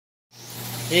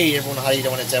Hey everyone, how you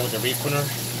doing? It's Ed with the Reef Corner.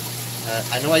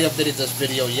 I know I updated this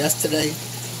video yesterday,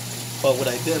 but what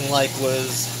I didn't like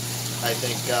was, I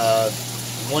think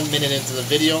 1 minute into the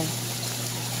video,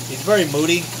 he's very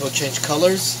moody, he'll change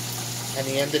colors, and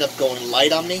he ended up going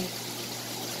light on me.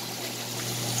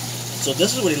 So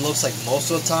this is what he looks like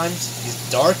most of the times. He's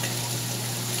dark,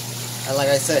 and like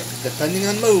I said, depending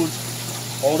on mood,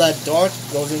 all that dark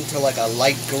goes into like a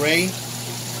light gray,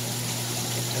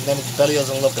 and then his belly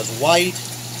doesn't look as white.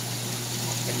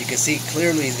 And you can see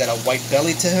clearly he's got a white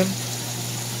belly to him.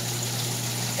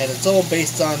 And it's all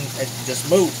based on just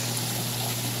mood.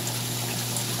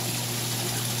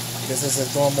 This is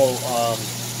his normal,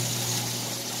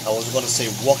 I was going to say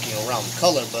walking around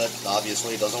color, but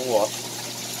obviously it doesn't walk.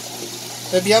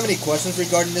 So if you have any questions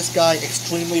regarding this guy,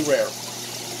 extremely rare.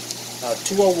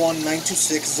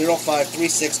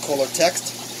 201-926-0536, call or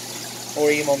text. Or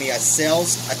email me at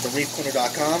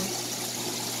sales@thereefcorner.com.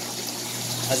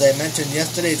 As I mentioned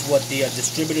yesterday, it's what the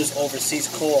distributors overseas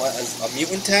call as a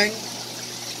Mutant Tang.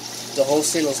 The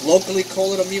wholesalers locally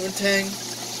call it a Mutant Tang,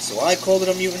 so I called it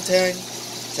a Mutant Tang.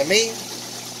 To me,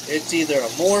 it's either a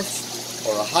morph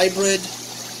or a hybrid.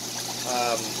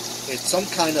 It's some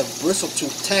kind of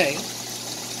bristletooth tang.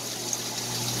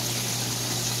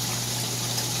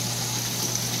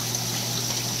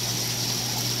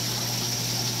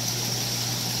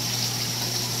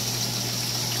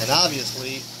 And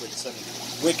obviously, with some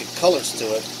wicked colors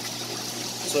to it.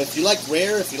 So if you like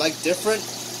rare, if you like different,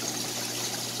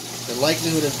 the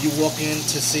likelihood of you walking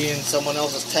into seeing someone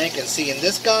else's tank and seeing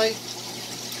this guy,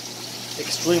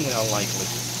 extremely unlikely.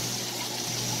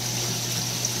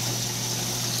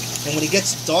 And when he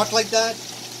gets dark like that,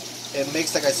 it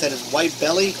makes, like I said, his white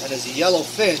belly and his yellow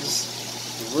fins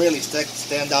really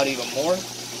stand out even more.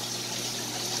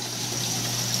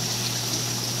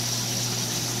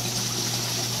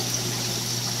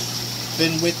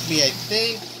 Been with me, I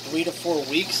think, 3 to 4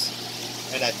 weeks,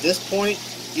 and at this point,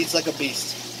 eats like a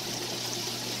beast.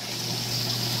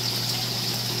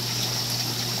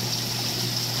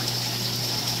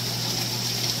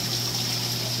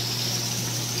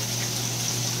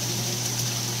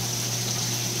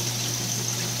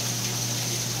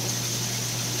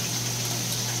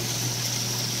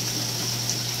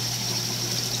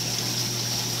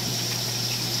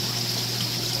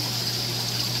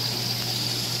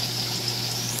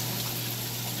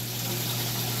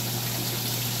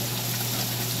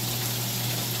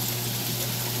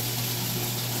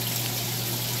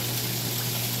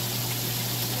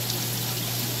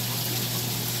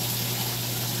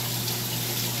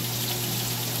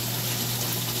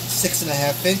 Six and a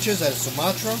half inches out of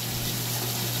Sumatra.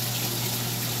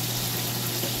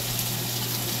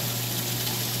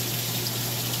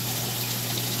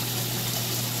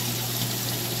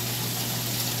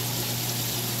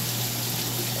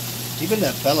 Even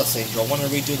that Bella Angel, I want to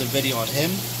redo the video on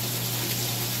him.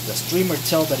 The streamer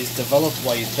tail that he's developed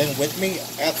while he's been with me,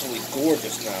 absolutely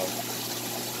gorgeous now.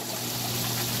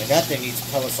 And that thing eats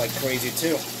pellets like crazy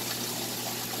too.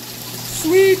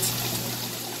 Sweet!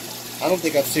 I don't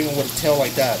think I've seen one with a tail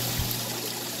like that.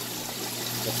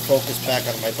 Let's focus back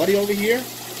on my buddy over here.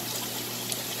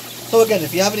 So again,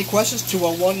 if you have any questions,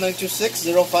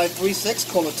 201-926-0536,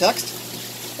 call or text,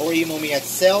 or email me at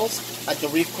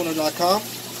sales@thereefcorner.com.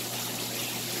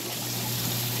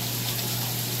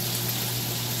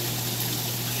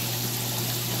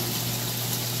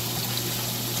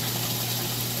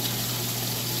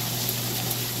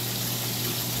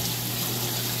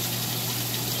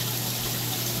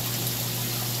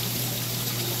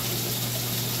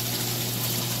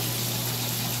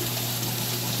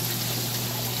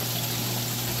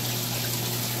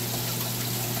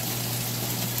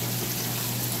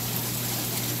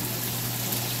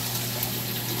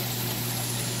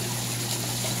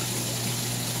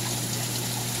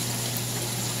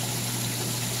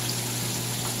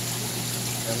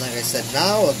 And like I said,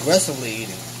 now aggressively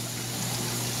eating.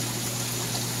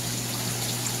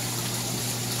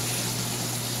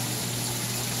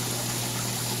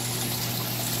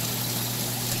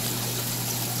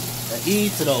 That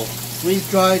eats, you know,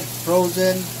 freeze-dried,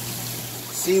 frozen,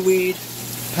 seaweed,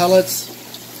 pellets.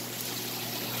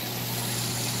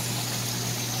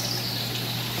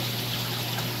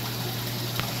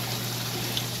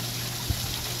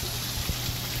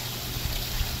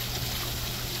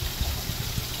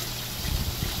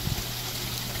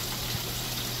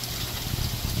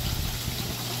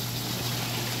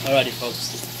 Alrighty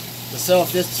folks, so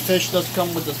if this fish does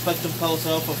come with the Spectrum Pellets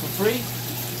I offer for free,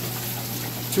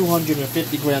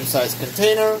 250 gram size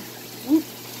container. Whoop.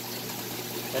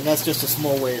 And that's just a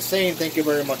small way of saying thank you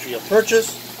very much for your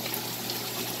purchase.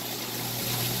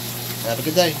 Have a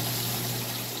good day.